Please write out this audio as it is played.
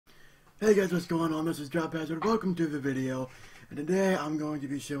Hey guys, what's going on? This is Drop Hazard. Welcome to the video. And today I'm going to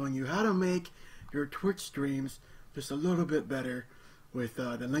be showing you how to make your Twitch streams just a little bit better with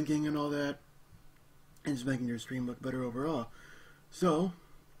the linking and all that, and just making your stream look better overall. So,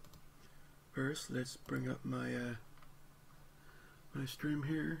 first let's bring up my my stream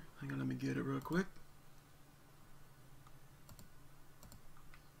here. Hang on, let me get it real quick.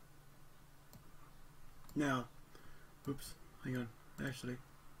 Now, oops, hang on, actually.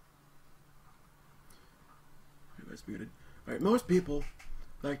 That's muted. Alright, most people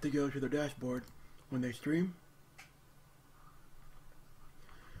like to go to their dashboard when they stream.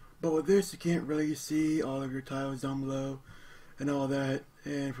 But with this, you can't really see all of your tiles down below and all that.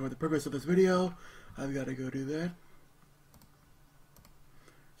 And for the purpose of this video, I've got to go do that.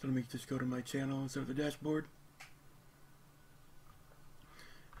 So let me just go to my channel instead of the dashboard.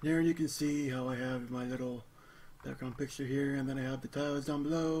 And here you can see how I have my little background picture here, and then I have the tiles down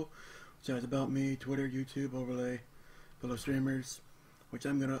below, which has about me, Twitter, YouTube, overlay, fellow streamers, which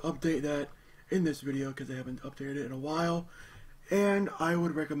I'm going to update that in this video because I haven't updated it in a while. And I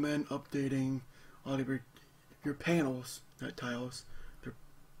would recommend updating all of your panels, not tiles, they're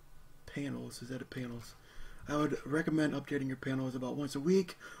panels, instead of panels. I would recommend updating your panels about once a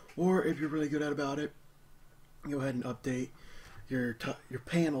week, or if you're really good about it, go ahead and update your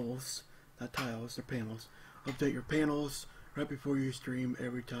panels, not tiles, they're panels. Update your panels right before you stream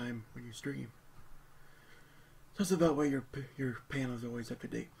every time when you stream. So that way your panel is always up to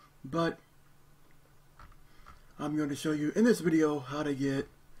date. But I'm going to show you in this video how to get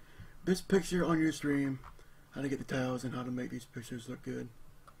this picture on your stream, how to get the tiles, and how to make these pictures look good,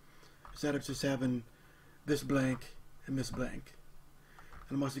 instead of just having this blank and this blank.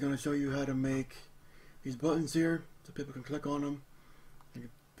 And I'm also going to show you how to make these buttons here so people can click on them.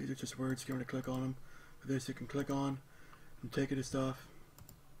 These are just words, you're going to click on them. For this you can click on and take it and stuff.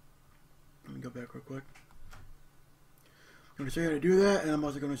 Let me go back real quick. I'm going to show you how to do that, and I'm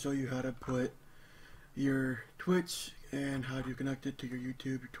also going to show you how to put your Twitch and how to connect it to your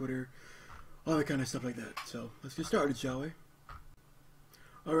YouTube, your Twitter, all that kind of stuff like that. So let's get started, shall we?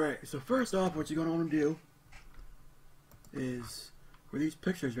 Alright, so first off, what you're going to want to do is, for these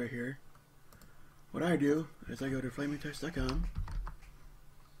pictures right here, what I do is I go to flamingtext.com.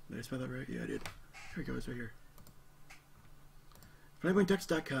 Did I spell that right? Yeah, I did. Here it goes, right here.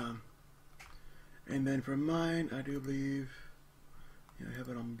 flamingtext.com. And then for mine, I do believe, yeah, I have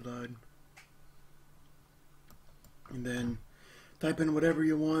it on blood. And then type in whatever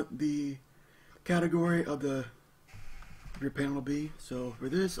you want the category of your panel to be. So for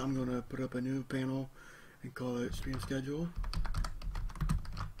this, I'm going to put up a new panel and call it stream schedule.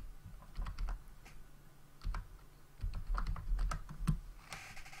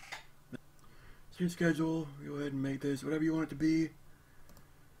 Stream schedule, go ahead and make this whatever you want it to be.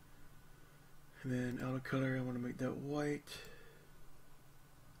 And then out of color, I want to make that white.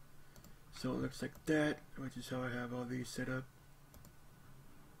 So it looks like that, which is how I have all these set up.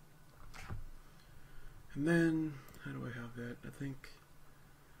 And then, how do I have that? I think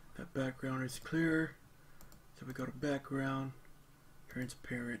that background is clear. So we go to background,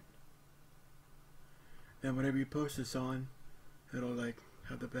 transparent. Then whenever you post this on, it'll like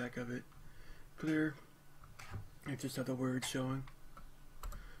have the back of it clear. And just have the words showing.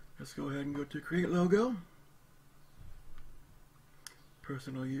 Let's go ahead and go to create logo.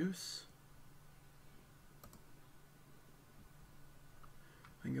 Personal use.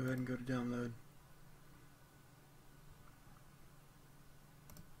 And go ahead and go to download.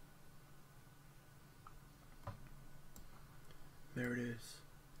 There it is.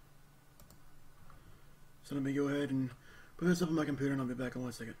 So let me go ahead and put this up on my computer, and I'll be back in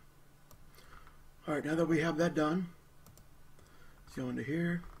 1 second. Alright, now that we have that done, let's go into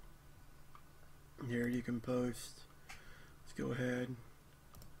here. Here you can post. Let's go ahead,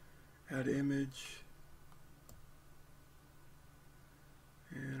 add image.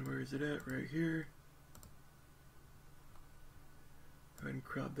 And where is it at? Right here. Go ahead and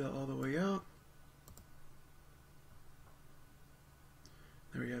crop that all the way out.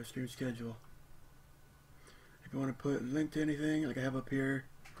 There we go, stream schedule. If you want to put a link to anything, like I have up here,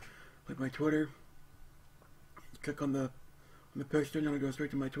 like my Twitter, click on the picture, and it'll go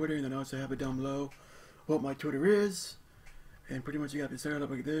straight to my Twitter, and then I also have it down below what my Twitter is. And pretty much you have to set it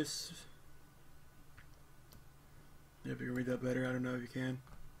up like this. If you can read that better, I don't know if you can.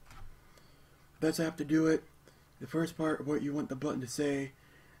 That's how I have to do it. The first part, what you want the button to say,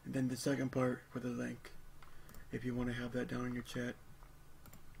 and then the second part for the link, if you want to have that down in your chat.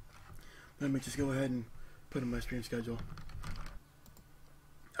 Let me just go ahead and put in my stream schedule.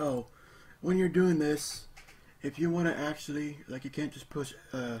 Oh, when you're doing this, if you want to actually, like, you can't just push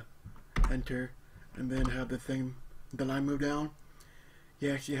enter, and then have the line move down.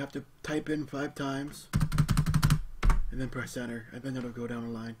 You actually have to type in 5 times, and then press enter, and then it'll go down the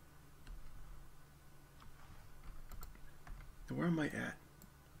line. Now, where am I at?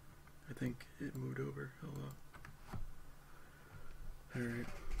 I think it moved over. Hold on. Alright.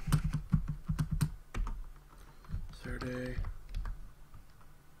 Saturday.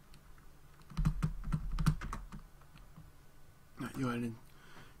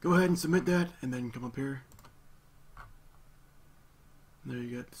 Go ahead and submit that, and then come up here. There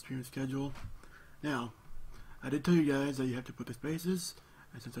you got the stream schedule. Now, I did tell you guys that you have to put the spaces,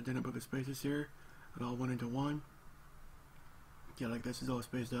 and since I didn't put the spaces here, it all went into one. Yeah, like this is all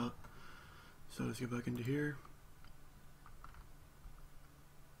spaced out. So let's get back into here.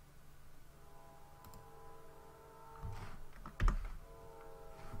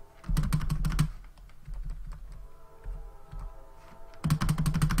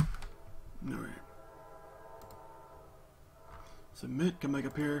 Alright. Submit, come back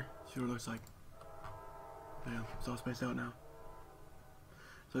up here, see what it looks like. Yeah, it's all spaced out now.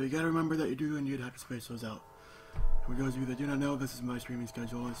 So you gotta remember that you do, and you'd have to space those out. For those of you that do not know, this is my streaming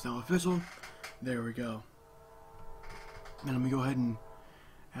schedule. It's now official. There we go. Now let me go ahead and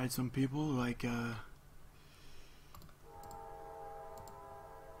add some people, like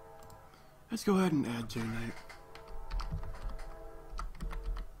let's go ahead and add J Knight.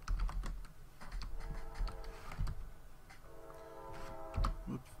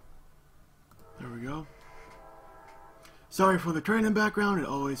 Whoops. There we go. Sorry for the train in the background. It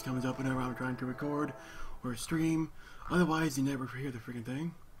always comes up whenever I'm trying to record or stream. Otherwise, you never hear the freaking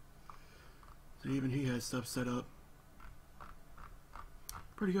thing. So even he has stuff set up.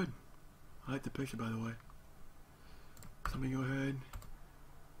 Pretty good. I like the picture, by the way. So let me go ahead,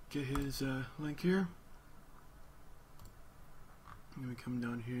 get his link here. Let me come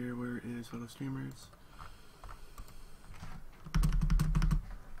down here where it is fellow streamers.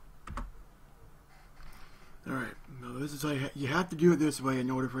 Alright, now this is how you have to do it this way in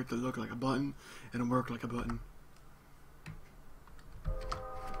order for it to look like a button and work like a button.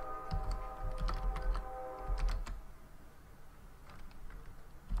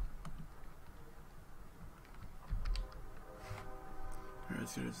 Alright,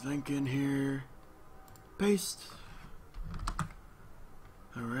 let's get his link in here. Paste.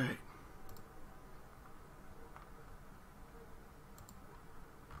 Alright.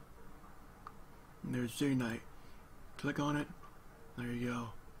 And there's J Knight. Click on it. There you go.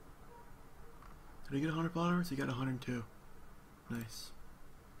 Did he get 100 followers? He got 102. Nice.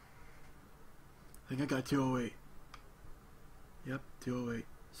 I think I got 208. Yep, 208.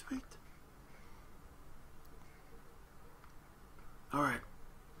 Sweet. Alright.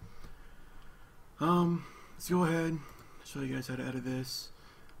 Let's go ahead, show you guys how to edit this.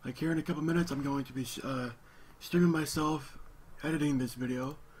 Like here in a couple minutes, I'm going to be streaming myself editing this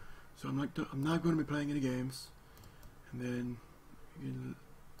video. So I'm not going to be playing any games. And then you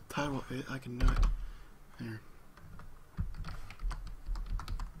title it. I cannot. There.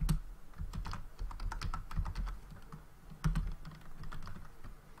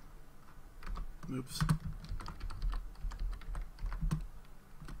 Oops.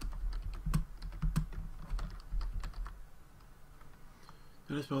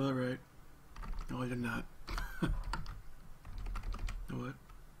 Did I spell that right? No, I did not. Know what?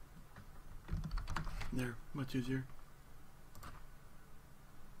 There, much easier.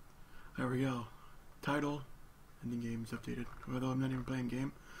 There we go. Title, and the game's updated. Although I'm not even playing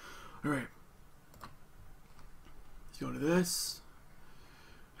game. Alright. Let's go to this.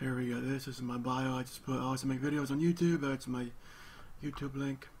 There we go. This is my bio. I also make videos on YouTube. That's my YouTube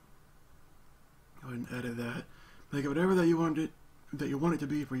link. Go ahead and edit that. Make it whatever that you want it to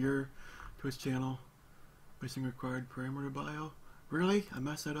be for your Twitch channel. Missing required parameter bio. Really? I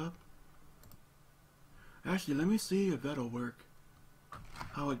messed that up? Actually, let me see if that'll work.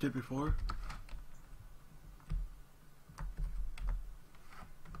 How it did before.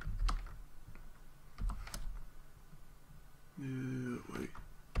 Wait.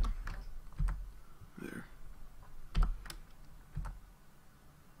 There.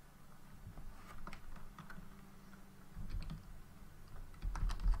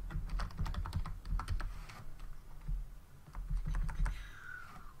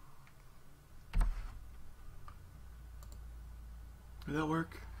 Did that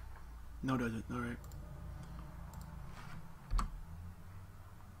work? No, does it? Alright.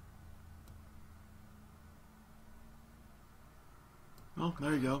 Oh,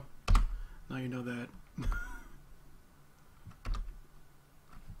 there you go. Now you know that.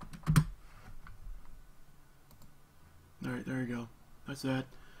 Alright, there you go. That's that.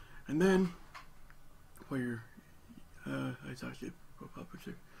 And then for your it's actually a profile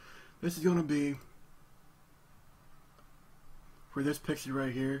picture. This is going to be for this picture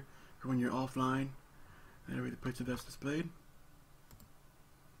right here for when you're offline and every picture that's displayed.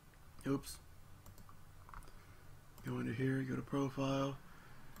 Oops. Go into here, go to profile,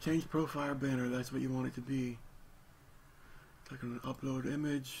 change profile banner, that's what you want it to be. Click on upload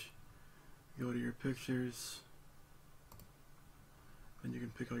image, go to your pictures, then you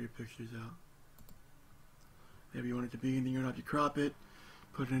can pick all your pictures out. Whatever you want it to be, and then you don't have to crop it,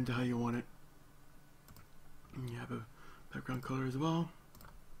 put it into how you want it. And you have a background color as well,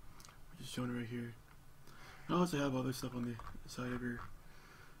 which is shown right here. I also have other stuff on the side of your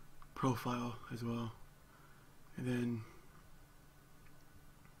profile as well. And then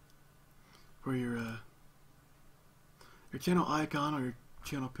for your channel icon or your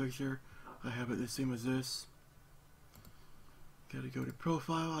channel picture, I have it the same as this. Gotta go to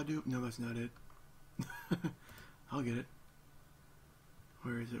profile. No, that's not it. I'll get it.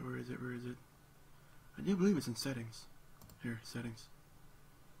 Where is it? Where is it? Where is it? I do believe it's in settings. Here, settings.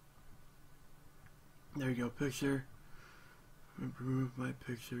 There you go, picture. Remove my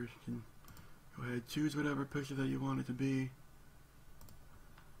picture. You can go ahead, choose whatever picture that you want it to be.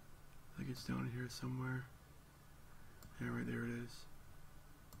 I think it's down here somewhere. Yeah, right there it is.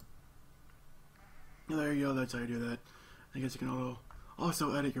 There you go, that's how you do that. I guess you can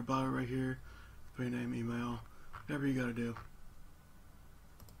also edit your bio right here. Put your name, email, whatever you gotta do.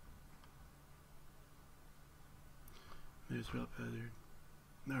 There's Ralph Hazard.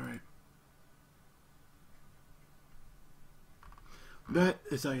 Alright. That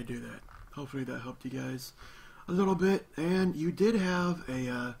is how you do that. Hopefully that helped you guys a little bit. And you did have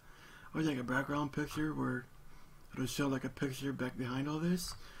a like a background picture where it'll show like a picture back behind all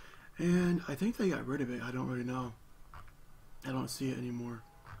this. And I think they got rid of it. I don't really know. I don't see it anymore.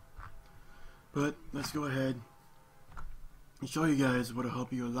 But let's go ahead and show you guys what'll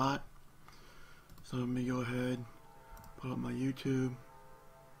help you a lot. So let me go ahead, pull up my YouTube.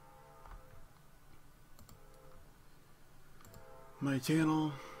 My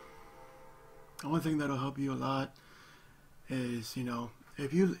channel. One thing that'll help you a lot is, you know,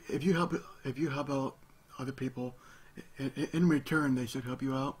 if you help out other people, in return they should help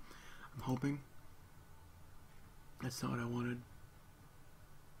you out. I'm hoping. That's not what I wanted.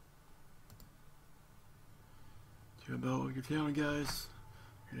 To help out with your channel, guys.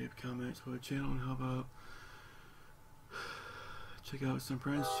 Leave comments for the channel and help out. Check out some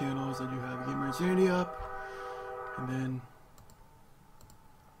friends' channels that you have Gamer Insanity up, and then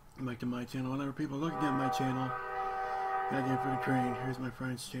back to my channel. Whenever people look at my channel, again for the train, here's my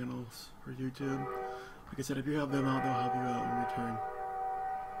friends' channels for YouTube. Like I said, if you help them out, they'll help you out in return.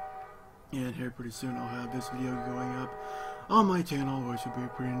 And here pretty soon I'll have this video going up on my channel, which will be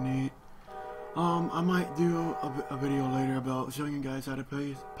pretty neat. I might do a video later about showing you guys how to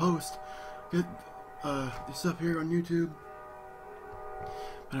post good stuff here on YouTube.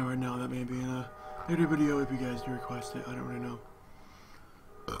 But right now, that may be in a later video if you guys do request it. I don't really know.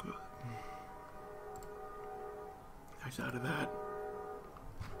 Actually, out of that,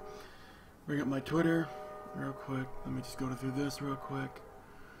 bring up my Twitter real quick. Let me just go through this real quick.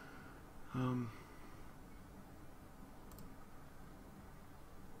 Bring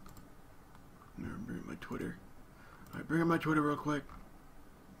up my Twitter. Alright, bring up my Twitter real quick.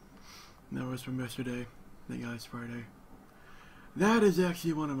 That was from yesterday. I think it's Friday. That is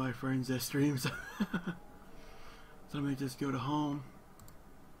actually one of my friends that streams. So let me just go to home.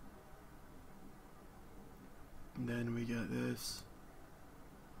 And then we got this.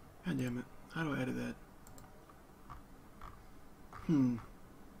 God damn it. How do I edit that?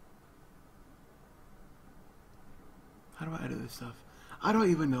 How do I edit this stuff? I don't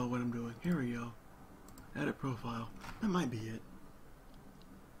even know what I'm doing. Here we go. Edit profile. That might be it.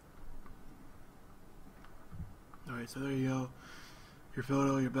 Alright, so there you go. Your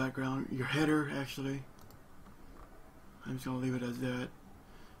photo, your background, your header, actually. I'm just going to leave it as that.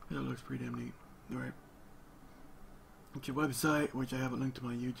 That looks pretty damn neat. Alright. It's your website, which I haven't linked to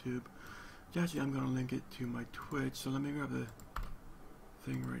my YouTube. Actually, I'm going to link it to my Twitch. So let me grab the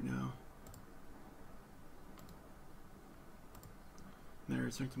thing right now. There,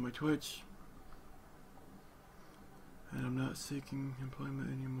 it's linked to my Twitch. And I'm not seeking employment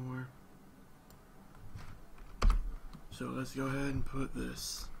anymore. So let's go ahead and put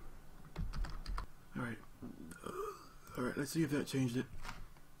this. Alright. Alright, let's see if that changed it.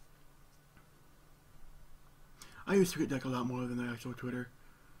 I use TweetDeck a lot more than the actual Twitter.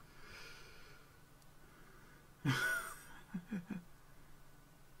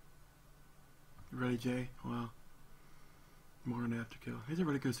 Really, Jay? Wow. Modern Afterkill. He's a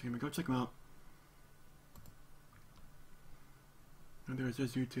really good streamer. Go check him out. And there's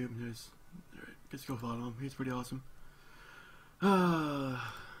his YouTube. Just go follow him. He's pretty awesome. Alright,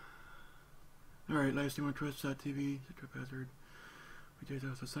 live stream on Twitch.tv. TripHazard. Weekdays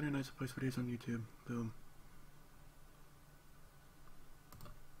also Sunday nights. I post videos on YouTube. Boom.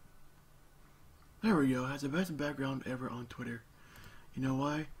 There we go. Has the best background ever on Twitter. You know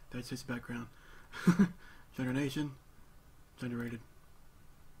why? That's his background. Gender Nation. Generated.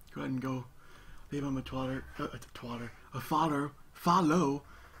 Go ahead and go leave him a follow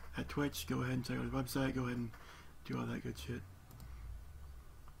at Twitch. Go ahead and check out his website. Go ahead and do all that good shit.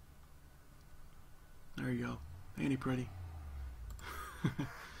 There you go. Ain't he pretty?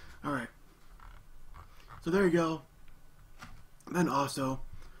 Alright. So there you go. Then also,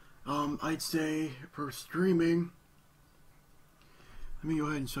 I'd say for streaming, let me go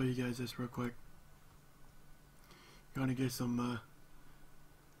ahead and show you guys this real quick. Gonna get some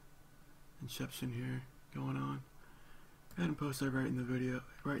Inception here going on. Go ahead and post that right in the video,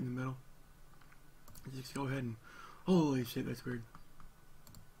 right in the middle. Just go ahead and, holy shit, that's weird.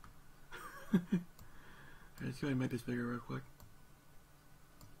 Let's go ahead and make this bigger real quick.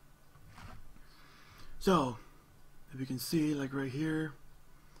 So, if you can see, like right here,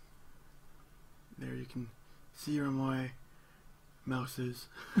 there you can see where my mouse is.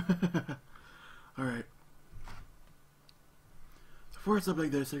 Alright. So for stuff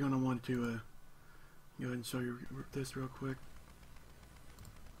like this, you're going to want to go ahead and show you this real quick.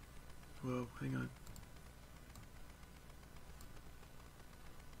 Whoa, hang on.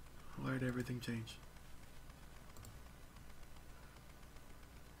 Why did everything change?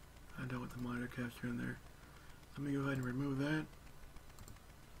 I don't want the monitor capture in there. Let me go ahead and remove that.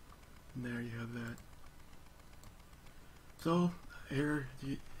 And there you have that. So, here,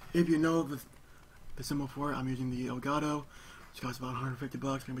 if you know the symbol for it, I'm using the Elgato, which costs about 150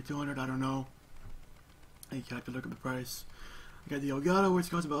 bucks, maybe 200, I don't know. You have to look at the price. I got the Elgato, which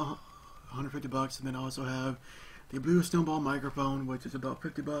costs about 150 bucks, and then I also have the Blue Snowball microphone, which is about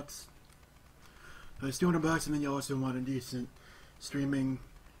 50 bucks. So it's 200 bucks, and then you also want a decent streaming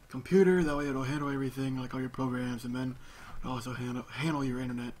computer, that way it'll handle everything, like all your programs, and then it'll also handle your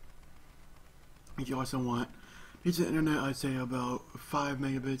internet. If you also want decent internet, I'd say about 5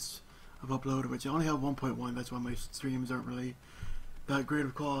 megabits of upload, which I only have 1.1, that's why my streams aren't really that great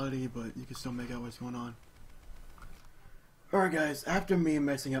of quality, but you can still make out what's going on. Alright guys, after me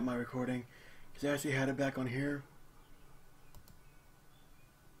messing up my recording, because I actually had it back on here,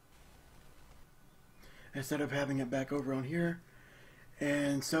 instead of having it back over on here,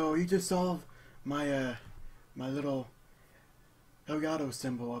 and so you just saw my my little Elgato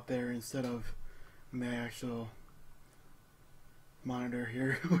symbol up there instead of my actual monitor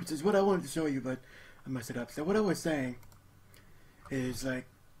here, which is what I wanted to show you, but I messed it up. So what I was saying is, like,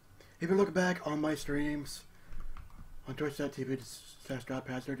 if you look back on my streams on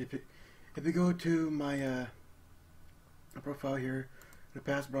twitch.tv/TripHazard, if you go to my profile here, the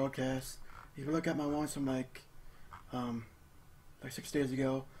past broadcasts, if you look at my ones from like 6 days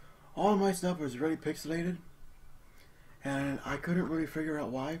ago, all of my stuff was really pixelated, and I couldn't really figure out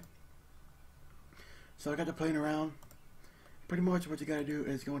why. So I got to playing around. Pretty much what you gotta do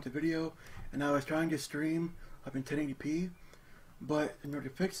is go into video, and I was trying to stream up in 1080p, but in order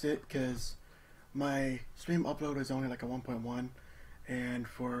to fix it, because my stream upload is only like a 1.1, and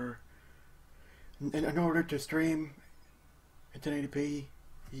in order to stream in 1080p,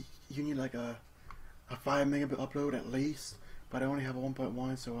 you need like a 5 megabit upload at least, but I only have a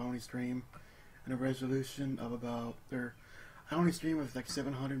 1.1, so I only stream in a resolution of about, I only stream with like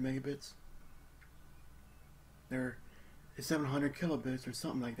 700 megabits. It's 700 kilobits or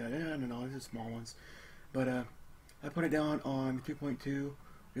something like that. I don't know, these are small ones. But I put it down on 2.2,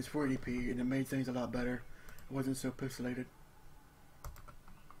 it's 480p, and it made things a lot better. It wasn't so pixelated.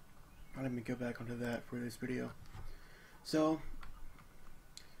 Let me go back onto that for this video. So,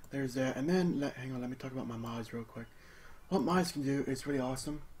 there's that. And then, hang on, let me talk about my mods real quick. What mods can do is really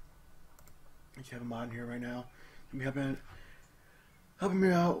awesome. I just have a mod in here right now. I'm helping me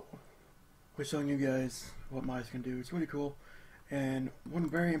out with showing you guys what mods can do. It's really cool. And one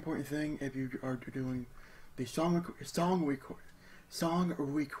very important thing, if you are doing the song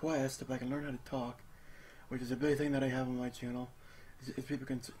request, if I can learn how to talk, which is a big thing that I have on my channel, is people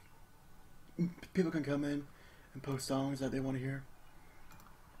can come in and post songs that they want to hear.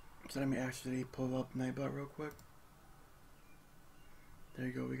 So let me actually pull up Nightbot real quick. There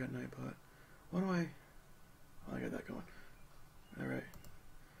you go, we got Nightbot. I got that going. Alright.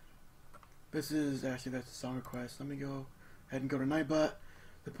 That's the song request. Let me go ahead and go to Nightbot.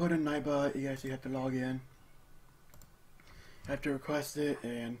 To put in Nightbot, you actually have to log in. have to request it,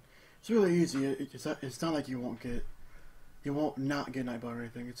 and it's really easy. It's not like you won't not get Nightbot or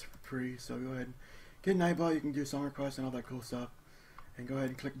anything. It's free, so go ahead and get Nightbot. You can do song requests and all that cool stuff, and go ahead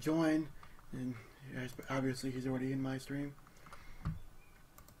and click join. And obviously he's already in my stream,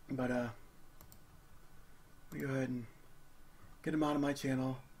 but we go ahead and get him out of my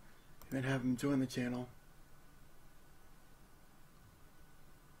channel, and then have him join the channel.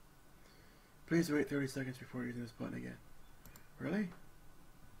 Please wait 30 seconds before using this button again. Really?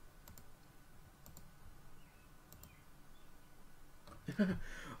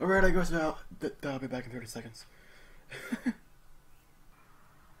 Alright, I guess now I'll be back in 30 seconds.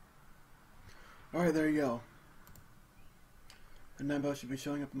 Alright, there you go. The Nightbot should be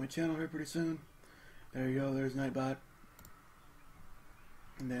showing up on my channel here pretty soon. There you go, there's Nightbot.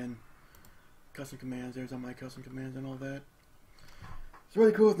 And then custom commands, there's all my custom commands and all that. It's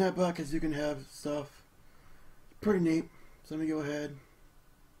really cool with Nightbot because you can have stuff pretty neat. So let me go ahead.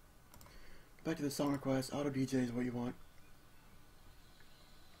 Back to the song request. Auto DJ is what you want.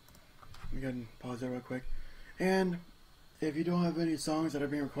 Let me go ahead and pause that real quick. And if you don't have any songs that are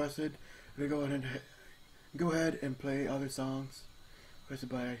being requested, we go ahead and play other songs requested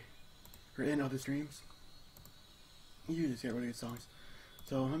by or in other streams. You just get really good songs.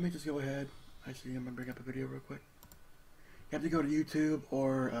 So let me just go ahead. Actually, I'm gonna bring up a video real quick. You have to go to YouTube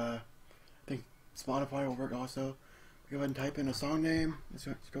or I think Spotify will work also. Go ahead and type in a song name. Let's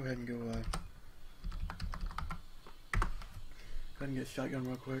go ahead and go ahead and get Shotgun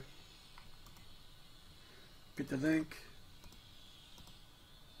real quick. Get the link.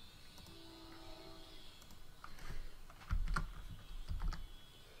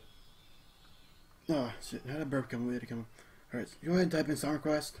 Oh shit, how did a burp come? We had to come. Alright, so go ahead and type in song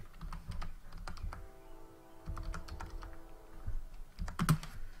request.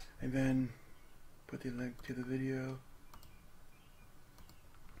 And then put the link to the video.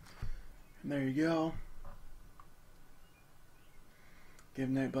 And there you go. Give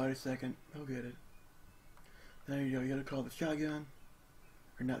Nightbot a second. He'll get it. There you go. You gotta call the shotgun.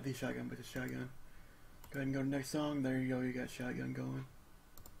 Or not the shotgun, but the shotgun. Go ahead and go to the next song. There you go. You got shotgun going.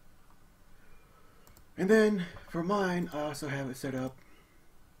 And then for mine, I also have it set up.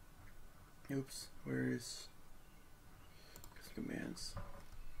 Oops. Where is commands?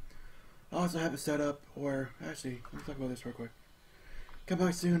 I also have it set up where, actually, let me talk about this real quick. Come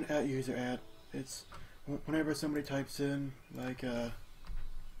back soon at user at. It's whenever somebody types in like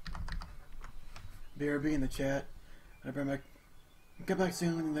BRB in the chat, I bring back come back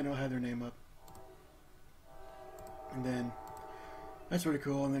soon, and then I'll have their name up. And then that's really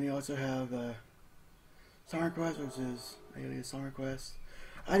cool. And then you also have song request, which is a song request.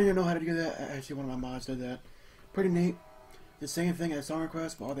 I didn't know how to do that. Actually, one of my mods did that. Pretty neat. The same thing as song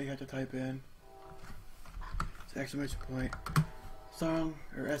request, but all they have to type in is exclamation point song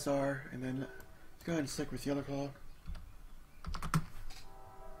or SR, and then let's go ahead and stick with Yellow Claw.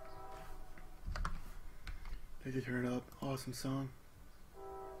 They just turn it up. Awesome song.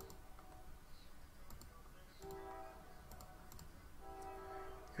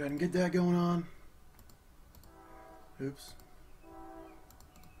 Go ahead and get that going on. Oops.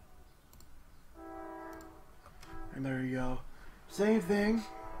 And there you go. Same thing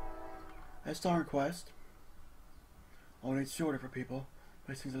as song request. Only it's shorter for people.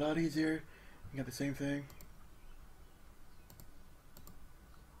 Makes things a lot easier. You got the same thing.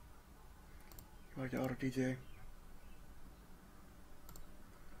 Like the auto DJ.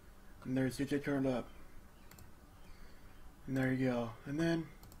 And there's DJ turned up. And there you go. And then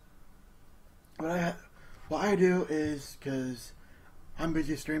what I do is, because I'm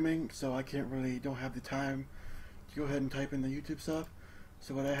busy streaming, so I don't have the time to go ahead and type in the YouTube stuff.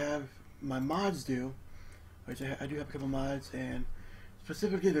 So what I have my mods do, which I do have a couple mods, and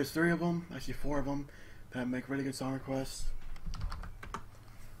specifically there's 3 of them, actually 4 of them, that make really good song requests.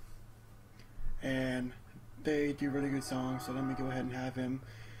 And they do really good songs, so let me go ahead and have him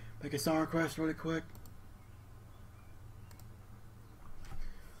make a song request really quick.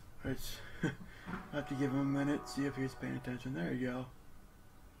 Which I have to give him a minute, see if he's paying attention. There you go.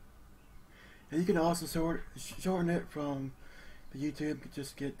 And you can also shorten it from the YouTube.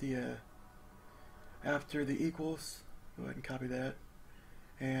 Just get the after the equals. Go ahead and copy that.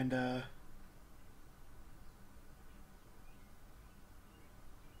 And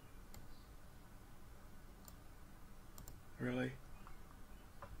really.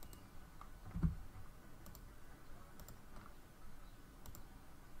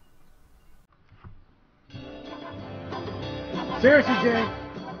 Seriously, Jay.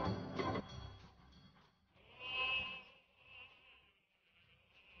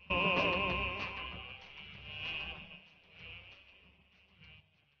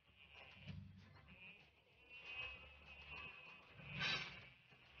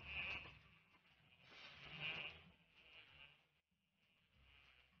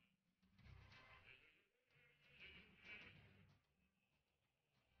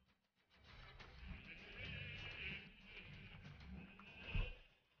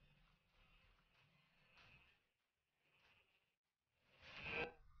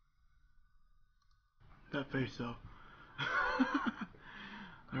 that face though.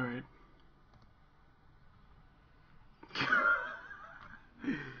 Alright.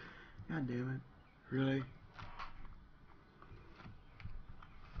 God damn it. Really?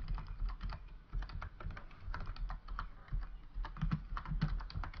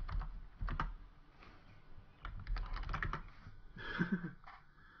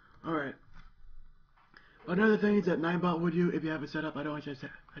 Alright. Another thing is that Ninebot would do if you have it set up. I don't actually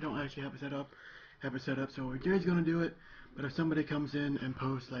have it set up. So Jerry's gonna do it. But if somebody comes in and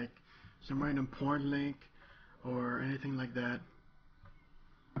posts like some random porn link or anything like that,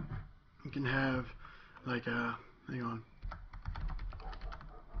 you can have like hang on.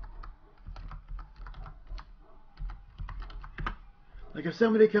 Like if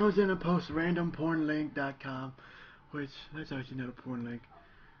somebody comes in and posts randompornlink.com, which that's actually not a porn link,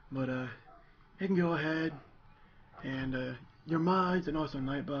 but you can go ahead and your mods and also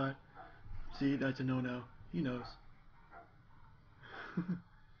Nightbot. See, that's a no-no. He knows.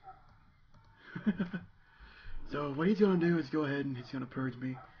 So what he's gonna do is go ahead and he's gonna purge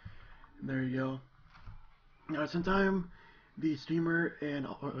me. And there you go. Now since I'm the streamer and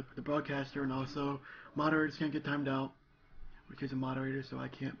the broadcaster and also moderator's can't get timed out, which is a moderator, so I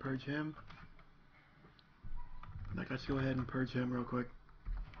can't purge him. Like, let's go ahead and purge him real quick.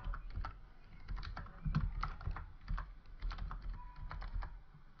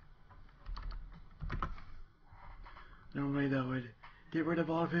 Normally that would get rid of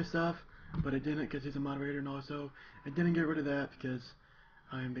all of his stuff, but it didn't because he's a moderator, and also it didn't get rid of that because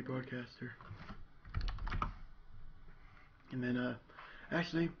I am the broadcaster. And then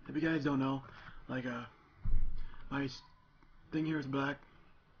actually, if you guys don't know, like my thing here is black.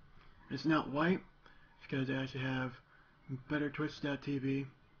 It's not white because I actually have BetterTwitch.tv,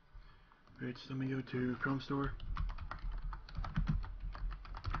 which let me go to Chrome Store.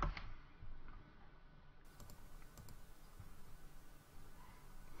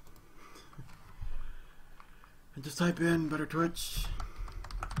 And just type in BetterTwitch.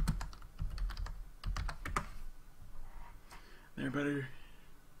 There,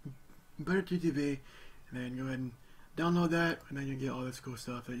 BetterTTV, and then go ahead and download that, and then you get all this cool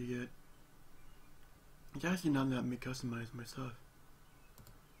stuff that you get. It's actually not letting me customize my stuff.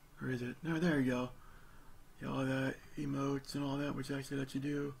 Or is it? No, there you go. You all that emotes and all that, which actually lets you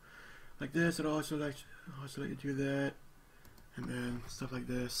do like this. It also let you do that, and then stuff like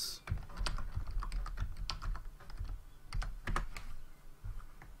this.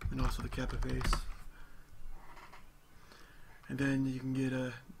 And also the Kappa face. And then you can get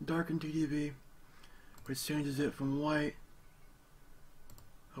a darkened TTV, which changes it from white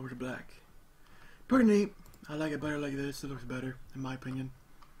over to black. Pretty neat. I like it better like this. It looks better, in my opinion.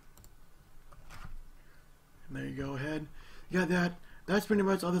 And there you go ahead. You got that. That's pretty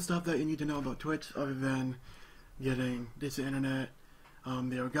much all the stuff that you need to know about Twitch, other than getting decent internet, the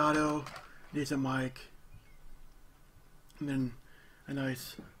Elgato, decent mic, and then a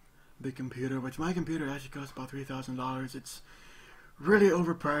nice big computer, which my computer actually costs about $3,000. It's really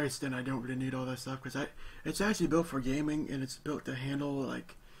overpriced, and I don't really need all that stuff because it's actually built for gaming, and it's built to handle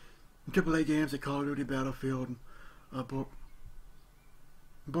like AAA games like Call of Duty, Battlefield,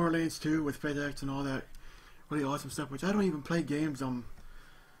 Borderlands 2 with FedEx and all that really awesome stuff. Which I don't even play games on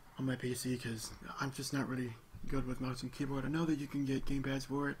my PC because I'm just not really good with mouse and keyboard. I know that you can get gamepads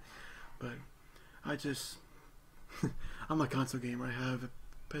for it, but I just I'm a console gamer. I have a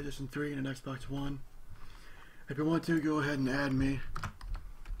PlayStation 3 and an Xbox One. If you want to, go ahead and add me.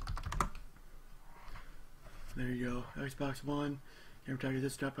 There you go. Xbox One, Game Tag is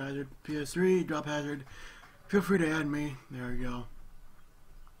this, Drop Hazard, PS3, Drop Hazard. Feel free to add me. There you go.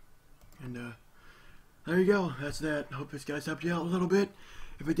 And there you go. That's that. I hope this guys helped you out a little bit.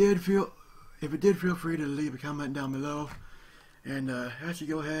 If it did, feel free to leave a comment down below. And actually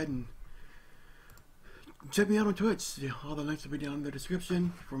go ahead and check me out on Twitch. Yeah, all the links will be down in the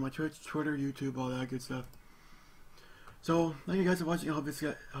description for my Twitch, Twitter, YouTube, all that good stuff. So, thank you guys for watching. I hope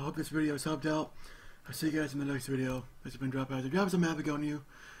this video has helped out. I'll see you guys in the next video. This has been Drop Hazard. Drop some magic on you.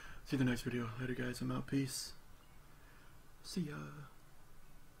 See you in the next video. Later, guys. I'm out. Peace. See ya.